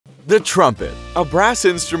The trumpet, a brass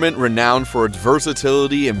instrument renowned for its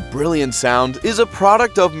versatility and brilliant sound, is a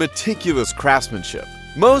product of meticulous craftsmanship.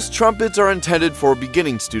 Most trumpets are intended for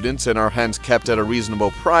beginning students and are hence kept at a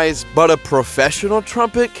reasonable price, but a professional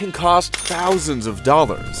trumpet can cost thousands of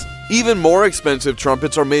dollars. Even more expensive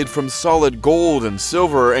trumpets are made from solid gold and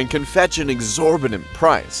silver and can fetch an exorbitant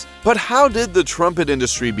price. But how did the trumpet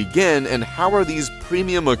industry begin, and how are these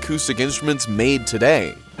premium acoustic instruments made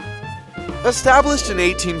today? Established in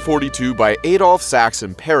 1842 by Adolphe Sax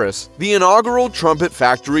in Paris, the inaugural trumpet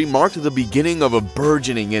factory marked the beginning of a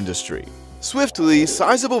burgeoning industry. Swiftly,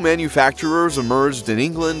 sizable manufacturers emerged in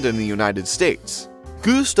England and the United States.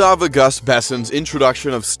 Gustave-Auguste Bessen's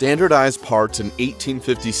introduction of standardized parts in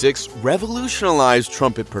 1856 revolutionized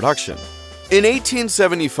trumpet production. In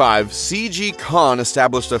 1875, C.G. Kahn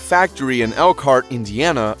established a factory in Elkhart,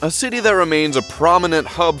 Indiana, a city that remains a prominent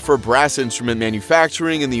hub for brass instrument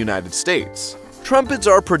manufacturing in the United States. Trumpets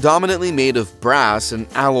are predominantly made of brass, an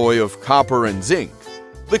alloy of copper and zinc.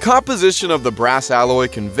 The composition of the brass alloy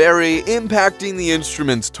can vary, impacting the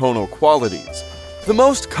instrument's tonal qualities. The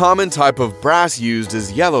most common type of brass used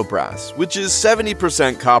is yellow brass, which is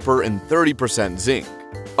 70% copper and 30% zinc.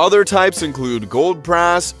 Other types include gold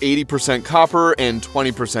brass, 80% copper and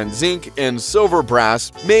 20% zinc, and silver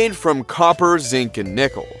brass, made from copper, zinc, and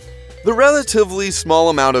nickel. The relatively small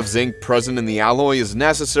amount of zinc present in the alloy is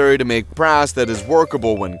necessary to make brass that is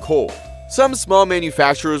workable when cold. Some small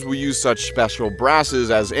manufacturers will use such special brasses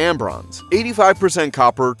as ambrons, 85%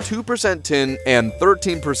 copper, 2% tin, and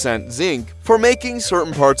 13% zinc, for making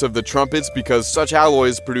certain parts of the trumpets because such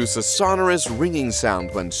alloys produce a sonorous ringing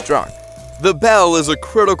sound when struck. The bell is a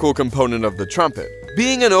critical component of the trumpet.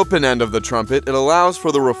 Being an open end of the trumpet, it allows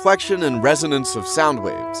for the reflection and resonance of sound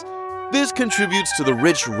waves. This contributes to the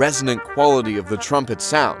rich resonant quality of the trumpet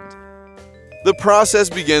sound. The process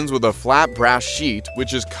begins with a flat brass sheet,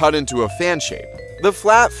 which is cut into a fan shape. The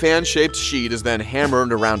flat fan-shaped sheet is then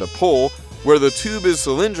hammered around a pole. Where the tube is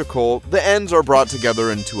cylindrical, the ends are brought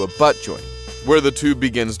together into a butt joint. Where the tube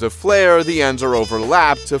begins to flare, the ends are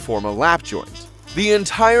overlapped to form a lap joint. The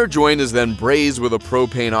entire joint is then brazed with a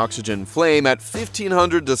propane-oxygen flame at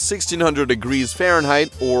 1500 to 1600 degrees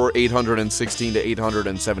Fahrenheit or 816 to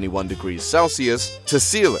 871 degrees Celsius to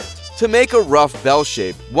seal it. To make a rough bell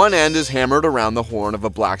shape, one end is hammered around the horn of a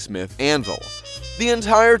blacksmith anvil. The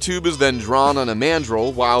entire tube is then drawn on a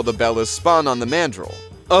mandrel while the bell is spun on the mandrel.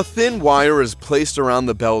 A thin wire is placed around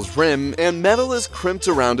the bell's rim and metal is crimped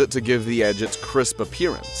around it to give the edge its crisp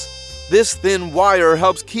appearance. This thin wire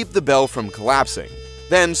helps keep the bell from collapsing.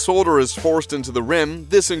 Then solder is forced into the rim.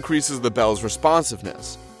 This increases the bell's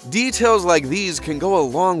responsiveness. Details like these can go a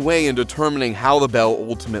long way in determining how the bell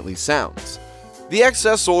ultimately sounds. The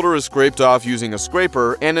excess solder is scraped off using a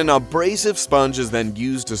scraper, and an abrasive sponge is then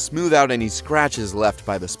used to smooth out any scratches left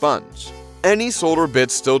by the sponge. Any solder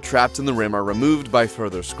bits still trapped in the rim are removed by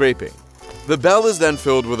further scraping. The bell is then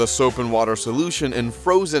filled with a soap and water solution and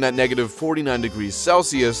frozen at -49 degrees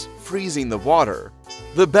Celsius, freezing the water.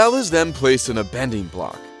 The bell is then placed in a bending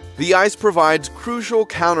block. The ice provides crucial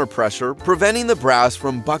counterpressure, preventing the brass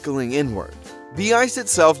from buckling inward. The ice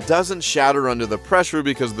itself doesn't shatter under the pressure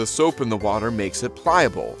because the soap in the water makes it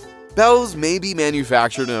pliable. Bells may be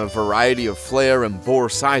manufactured in a variety of flare and bore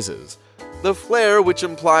sizes. The flare, which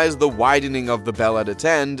implies the widening of the bell at its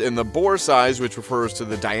end, and the bore size, which refers to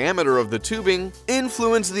the diameter of the tubing,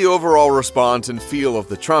 influence the overall response and feel of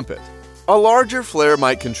the trumpet. A larger flare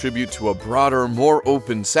might contribute to a broader, more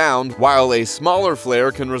open sound, while a smaller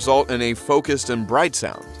flare can result in a focused and bright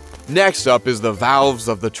sound. Next up is the valves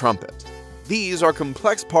of the trumpet. These are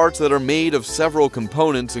complex parts that are made of several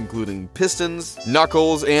components including pistons,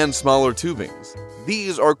 knuckles, and smaller tubings.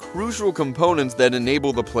 These are crucial components that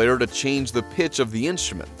enable the player to change the pitch of the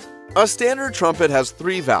instrument. A standard trumpet has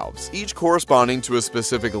 3 valves, each corresponding to a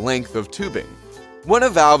specific length of tubing. When a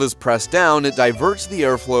valve is pressed down, it diverts the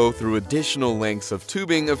airflow through additional lengths of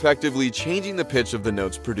tubing, effectively changing the pitch of the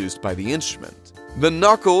notes produced by the instrument. The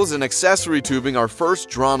knuckles and accessory tubing are first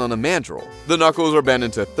drawn on a mandrel. The knuckles are bent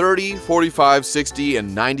into 30, 45, 60,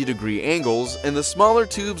 and 90 degree angles, and the smaller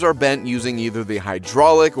tubes are bent using either the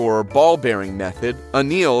hydraulic or ball bearing method,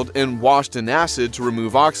 annealed and washed in acid to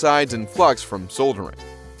remove oxides and flux from soldering.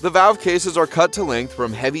 The valve cases are cut to length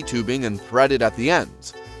from heavy tubing and threaded at the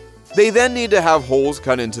ends. They then need to have holes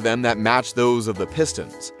cut into them that match those of the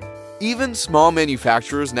pistons. Even small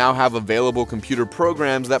manufacturers now have available computer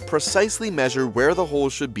programs that precisely measure where the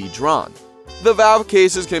holes should be drawn. The valve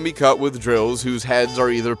cases can be cut with drills whose heads are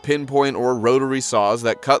either pinpoint or rotary saws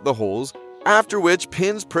that cut the holes, after which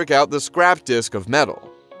pins prick out the scrap disc of metal.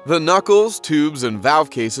 The knuckles, tubes, and valve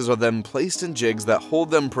cases are then placed in jigs that hold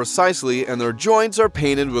them precisely, and their joints are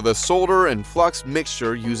painted with a solder and flux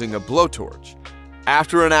mixture using a blowtorch.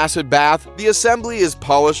 After an acid bath, the assembly is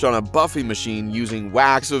polished on a buffing machine using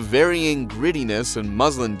wax of varying grittiness and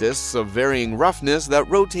muslin discs of varying roughness that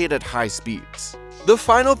rotate at high speeds. The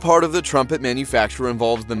final part of the trumpet manufacture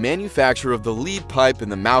involves the manufacture of the lead pipe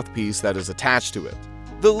and the mouthpiece that is attached to it.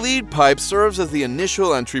 The lead pipe serves as the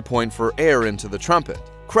initial entry point for air into the trumpet.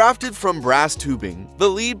 Crafted from brass tubing, the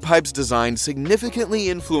lead pipe's design significantly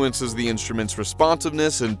influences the instrument's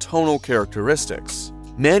responsiveness and tonal characteristics.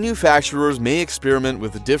 Manufacturers may experiment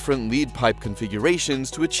with different lead pipe configurations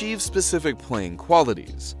to achieve specific playing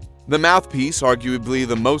qualities. The mouthpiece, arguably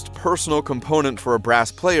the most personal component for a brass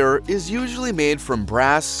player, is usually made from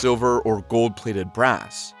brass, silver, or gold-plated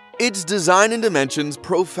brass. Its design and dimensions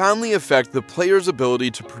profoundly affect the player's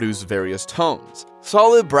ability to produce various tones.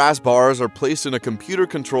 Solid brass bars are placed in a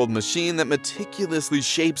computer-controlled machine that meticulously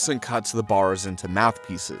shapes and cuts the bars into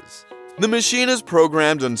mouthpieces. The machine is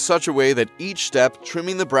programmed in such a way that each step,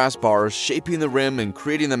 trimming the brass bars, shaping the rim, and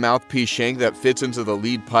creating the mouthpiece shank that fits into the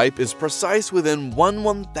lead pipe is precise within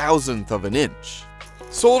 1/1000th of an inch.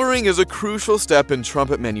 Soldering is a crucial step in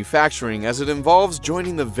trumpet manufacturing as it involves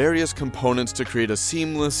joining the various components to create a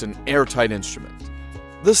seamless and airtight instrument.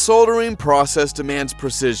 The soldering process demands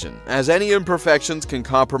precision, as any imperfections can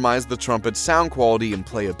compromise the trumpet's sound quality and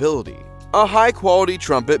playability. A high-quality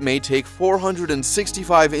trumpet may take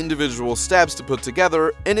 465 individual steps to put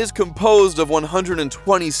together and is composed of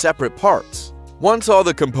 120 separate parts. Once all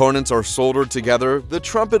the components are soldered together, the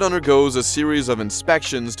trumpet undergoes a series of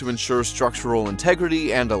inspections to ensure structural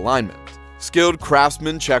integrity and alignment. Skilled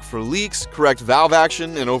craftsmen check for leaks, correct valve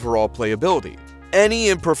action, and overall playability. Any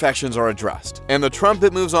imperfections are addressed, and the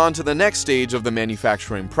trumpet moves on to the next stage of the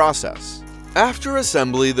manufacturing process. After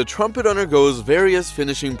assembly, the trumpet undergoes various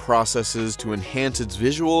finishing processes to enhance its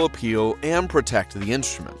visual appeal and protect the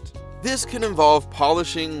instrument. This can involve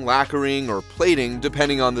polishing, lacquering, or plating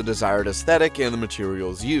depending on the desired aesthetic and the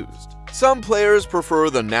materials used. Some players prefer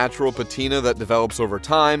the natural patina that develops over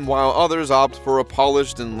time, while others opt for a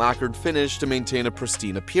polished and lacquered finish to maintain a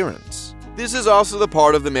pristine appearance. This is also the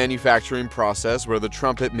part of the manufacturing process where the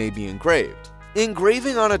trumpet may be engraved.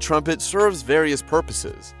 Engraving on a trumpet serves various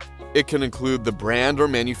purposes. It can include the brand or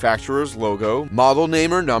manufacturer's logo, model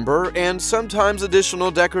name or number, and sometimes additional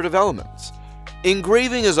decorative elements.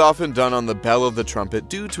 Engraving is often done on the bell of the trumpet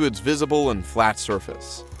due to its visible and flat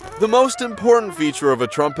surface. The most important feature of a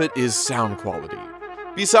trumpet is sound quality.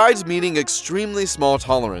 Besides meeting extremely small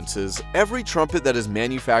tolerances, every trumpet that is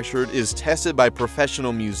manufactured is tested by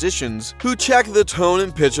professional musicians who check the tone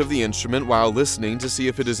and pitch of the instrument while listening to see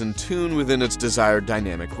if it is in tune within its desired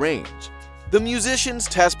dynamic range. The musicians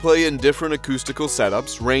test play in different acoustical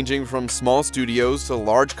setups, ranging from small studios to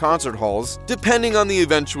large concert halls, depending on the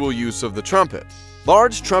eventual use of the trumpet.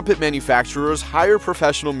 Large trumpet manufacturers hire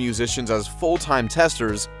professional musicians as full-time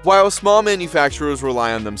testers, while small manufacturers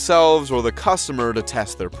rely on themselves or the customer to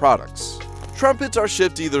test their products. Trumpets are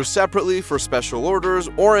shipped either separately for special orders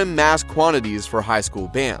or in mass quantities for high school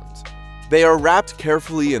bands. They are wrapped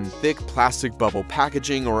carefully in thick plastic bubble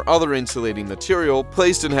packaging or other insulating material,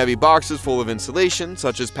 placed in heavy boxes full of insulation,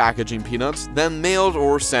 such as packaging peanuts, then mailed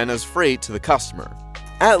or sent as freight to the customer.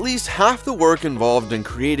 At least half the work involved in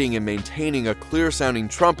creating and maintaining a clear-sounding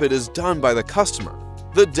trumpet is done by the customer.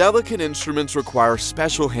 The delicate instruments require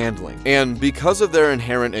special handling, and because of their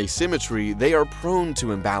inherent asymmetry, they are prone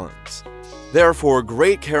to imbalance. Therefore,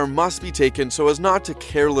 great care must be taken so as not to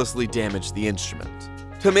carelessly damage the instrument.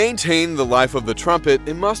 To maintain the life of the trumpet,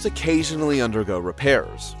 it must occasionally undergo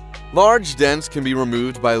repairs. Large dents can be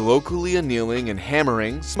removed by locally annealing and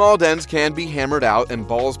hammering, small dents can be hammered out and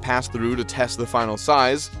balls passed through to test the final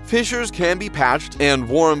size, fissures can be patched, and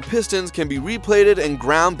worn pistons can be replated and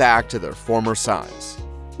ground back to their former size.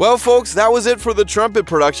 Well folks, that was it for the trumpet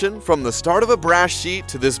production, from the start of a brass sheet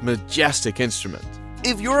to this majestic instrument.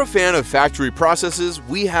 If you're a fan of factory processes,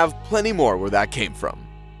 we have plenty more where that came from.